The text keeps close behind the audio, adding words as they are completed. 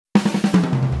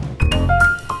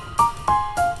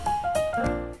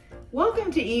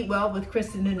to Eat Well with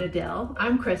Kristen and Adele.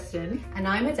 I'm Kristen. And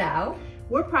I'm Adele.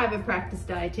 We're private practice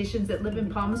dietitians that live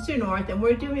in Palmerston North, and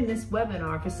we're doing this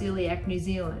webinar for Celiac New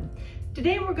Zealand.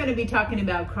 Today we're going to be talking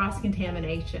about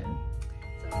cross-contamination.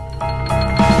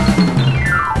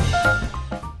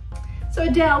 So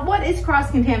Adele, what is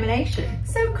cross-contamination?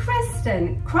 So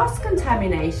Kristen,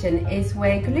 cross-contamination is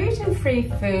where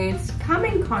gluten-free foods come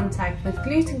in contact with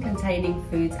gluten-containing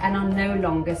foods and are no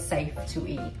longer safe to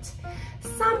eat.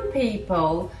 Some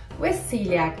people with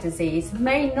celiac disease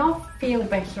may not feel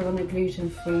better on a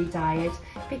gluten-free diet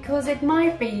because it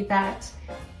might be that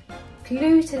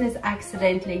gluten is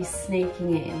accidentally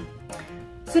sneaking in.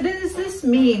 So does this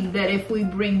mean that if we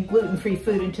bring gluten-free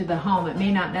food into the home, it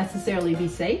may not necessarily be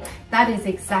safe? That is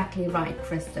exactly right,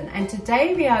 Kristen. And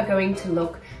today we are going to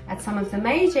look at some of the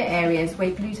major areas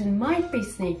where gluten might be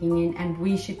sneaking in and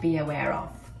we should be aware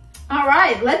of. All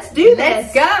right, let's do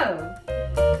this. Let's go.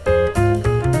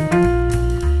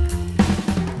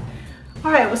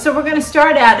 All right, so we're going to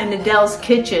start out in Adele's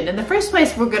kitchen, and the first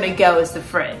place we're going to go is the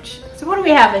fridge. So what do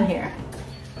we have in here?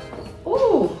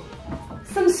 Ooh,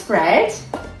 some spread.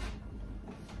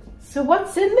 So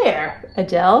what's in there,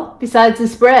 Adele, besides the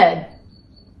spread?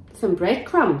 Some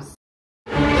breadcrumbs.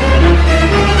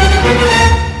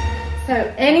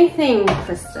 So anything,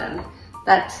 Kristen,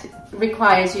 that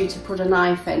requires you to put a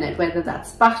knife in it, whether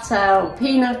that's butter or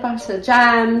peanut butter,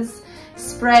 jams,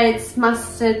 spreads,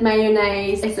 mustard,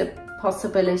 mayonnaise, is a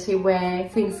possibility where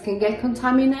things can get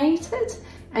contaminated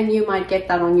and you might get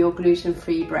that on your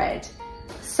gluten-free bread.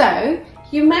 So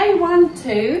you may want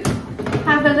to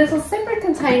have a little separate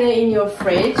container in your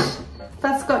fridge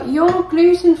that's got your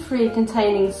gluten-free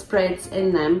containing spreads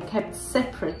in them, kept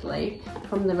separately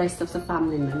from the rest of the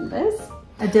family members.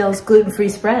 Adele's gluten-free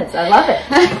spreads, I love it.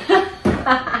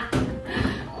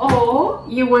 Or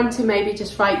you want to maybe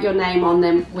just write your name on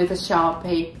them with a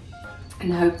Sharpie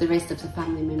and hope the rest of the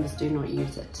family members do not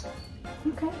use it.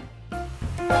 Okay.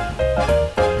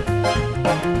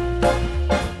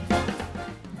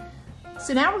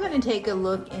 So now we're going to take a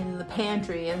look in the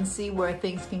pantry and see where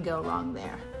things can go wrong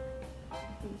there.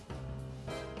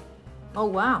 Oh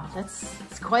wow,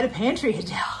 that's quite a pantry,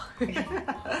 Adele. We've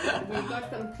got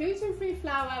some gluten-free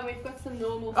flour, we've got some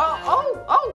normal flour.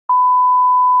 Oh!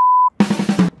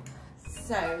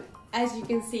 So, as you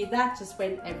can see, that just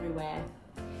went everywhere.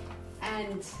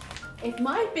 And it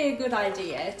might be a good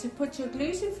idea to put your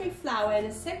gluten-free flour in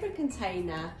a separate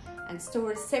container and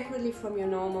store it separately from your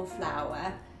normal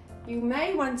flour. You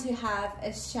may want to have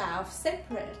a shelf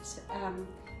separate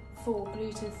for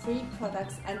gluten-free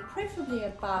products and preferably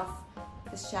above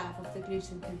the shelf of the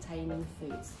gluten-containing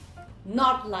foods.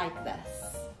 Not like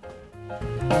this.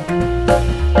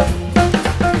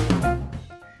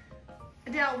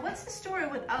 Adele, what's the story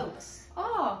with oats?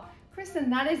 Oh, Kristen,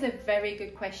 that is a very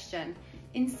good question.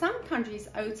 In some countries,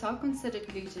 oats are considered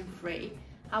gluten-free.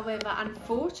 However,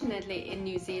 unfortunately in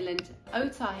New Zealand,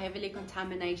 oats are heavily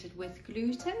contaminated with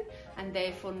gluten and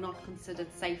therefore not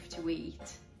considered safe to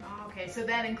eat. Okay, so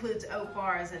that includes oat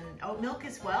bars and oat milk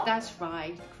as well? That's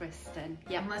right, Kristen.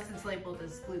 Yep. Unless it's labeled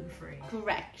as gluten-free.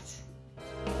 Correct.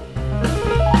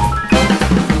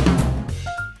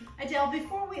 Adele,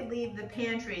 before we leave the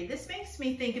pantry, this makes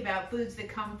me think about foods that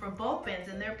come from bulk bins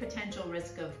and their potential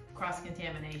risk of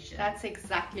cross-contamination. That's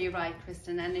exactly right,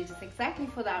 Kristen, and it is exactly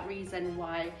for that reason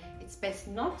why it's best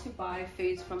not to buy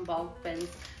foods from bulk bins,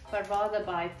 but rather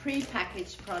buy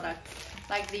pre-packaged products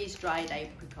like these dried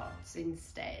apricots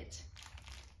instead.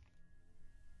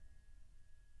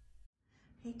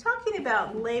 Hey, talking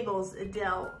about labels,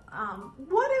 Adele,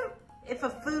 what if a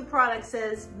food product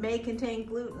says may contain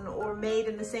gluten or made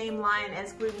in the same line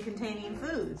as gluten-containing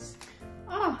foods?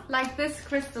 Oh, like this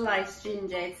crystallized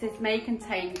ginger, it says may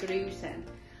contain gluten.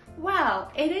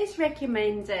 Well, it is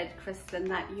recommended, Kristen,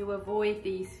 that you avoid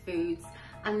these foods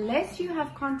unless you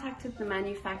have contacted the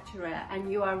manufacturer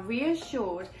and you are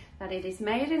reassured that it is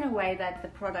made in a way that the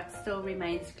product still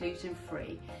remains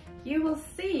gluten-free. You will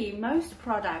see most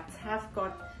products have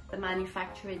got the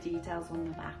manufacturer details on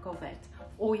the back of it,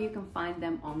 or you can find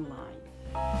them online.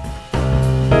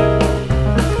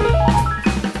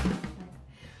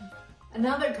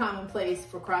 Another common place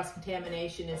for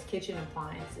cross-contamination is kitchen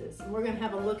appliances. And we're going to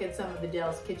have a look at some of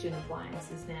Adele's kitchen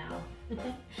appliances now.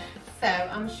 So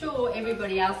I'm sure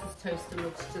everybody else's toaster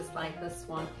looks just like this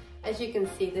one. As you can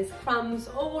see, there's crumbs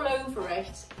all over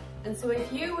it. And so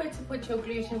if you were to put your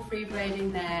gluten-free bread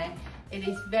in there, it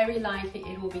is very likely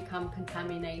it will become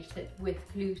contaminated with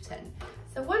gluten.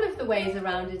 So one of the ways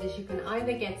around it is you can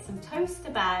either get some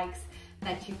toaster bags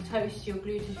that you toast your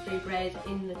gluten-free bread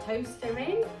in the toaster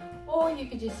in, or you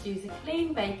could just use a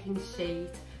clean baking sheet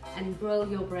and grill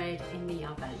your bread in the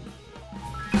oven.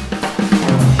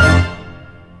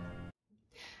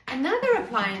 Another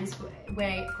appliance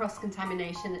where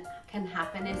cross-contamination can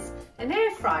happen is an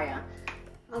air fryer.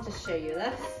 I'll just show you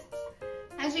this.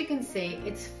 As you can see,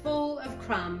 it's full of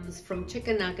crumbs from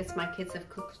chicken nuggets my kids have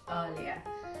cooked earlier.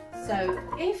 So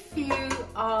if you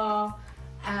are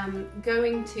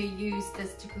going to use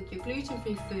this to cook your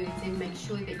gluten-free foods, then make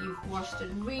sure that you've washed it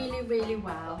really, really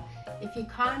well. If you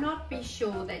cannot be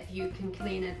sure that you can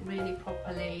clean it really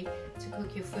properly to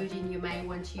cook your food in, you may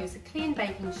want to use a clean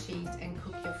baking sheet and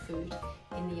cook your food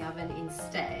in the oven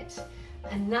instead.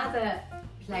 Another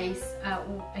place,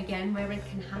 again, where it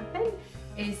can happen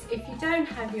is if you don't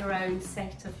have your own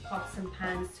set of pots and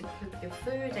pans to cook your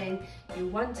food in, you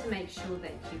want to make sure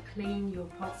that you clean your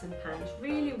pots and pans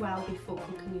really well before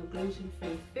cooking your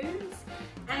gluten-free foods,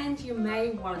 and you may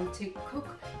want to cook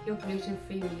your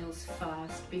gluten-free meals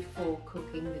first before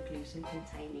cooking the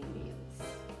gluten-containing meals.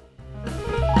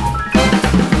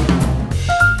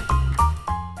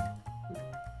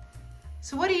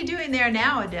 So what are you doing there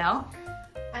now, Adele?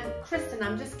 Kristen,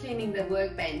 I'm just cleaning the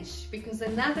workbench because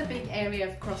another big area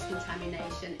of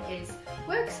cross-contamination is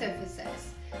work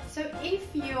surfaces. So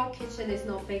if your kitchen is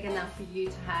not big enough for you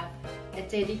to have a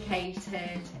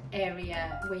dedicated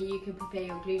area where you can prepare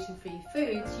your gluten-free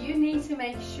foods, you need to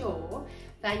make sure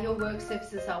that your work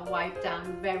surfaces are wiped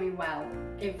down very well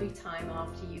every time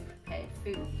after you've prepared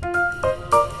food.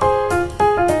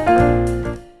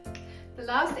 The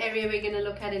last area we're going to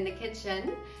look at in the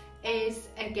kitchen is,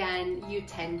 again,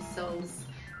 utensils.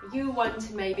 You want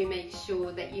to maybe make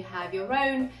sure that you have your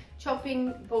own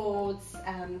chopping boards,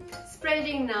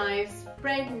 spreading knives,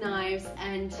 bread knives,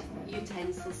 and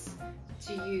utensils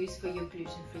to use for your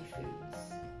gluten-free foods.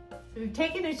 We've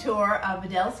taken a tour of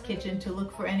Adele's kitchen to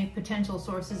look for any potential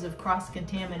sources of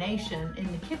cross-contamination in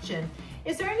the kitchen.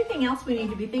 Is there anything else we need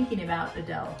to be thinking about,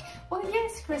 Adele? Well,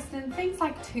 yes, Kristen, things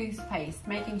like toothpaste,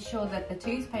 making sure that the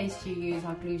toothpaste you use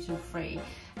are gluten-free,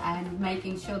 and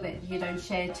making sure that you don't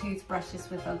share toothbrushes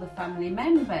with other family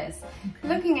members. Okay.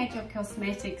 Looking at your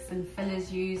cosmetics and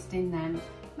fillers used in them,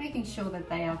 making sure that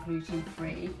they are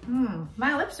gluten-free.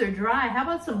 My lips are dry. How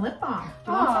about some lip balm?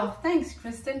 Oh, thanks,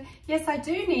 Kristen. Yes, I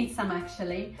do need some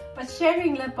actually, but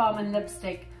sharing lip balm and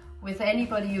lipstick with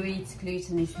anybody who eats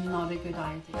gluten is not a good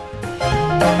idea.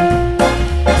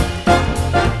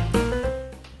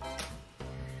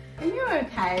 Are you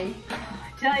okay?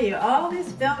 I tell you, all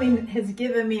this filming has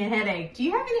given me a headache. Do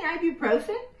you have any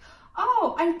ibuprofen?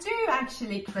 Oh, I do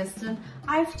actually, Kristen.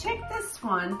 I've checked this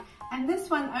one, and this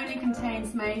one only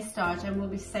contains maize starch and will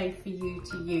be safe for you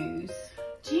to use.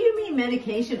 Do you mean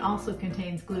medication also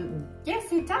contains gluten?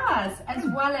 Yes, it does, as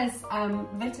well as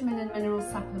vitamin and mineral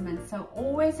supplements. So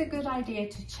always a good idea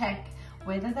to check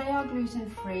whether they are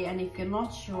gluten-free, and if you're not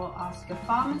sure, ask a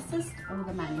pharmacist or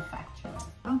the manufacturer.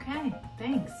 Okay,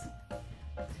 thanks.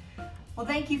 Well,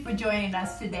 thank you for joining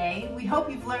us today. We hope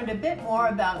you've learned a bit more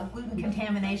about gluten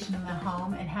contamination in the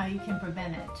home and how you can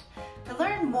prevent it. To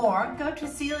learn more, go to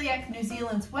Celiac New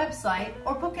Zealand's website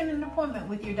or book an appointment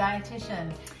with your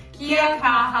dietitian. Kia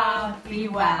kaha, be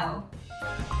well.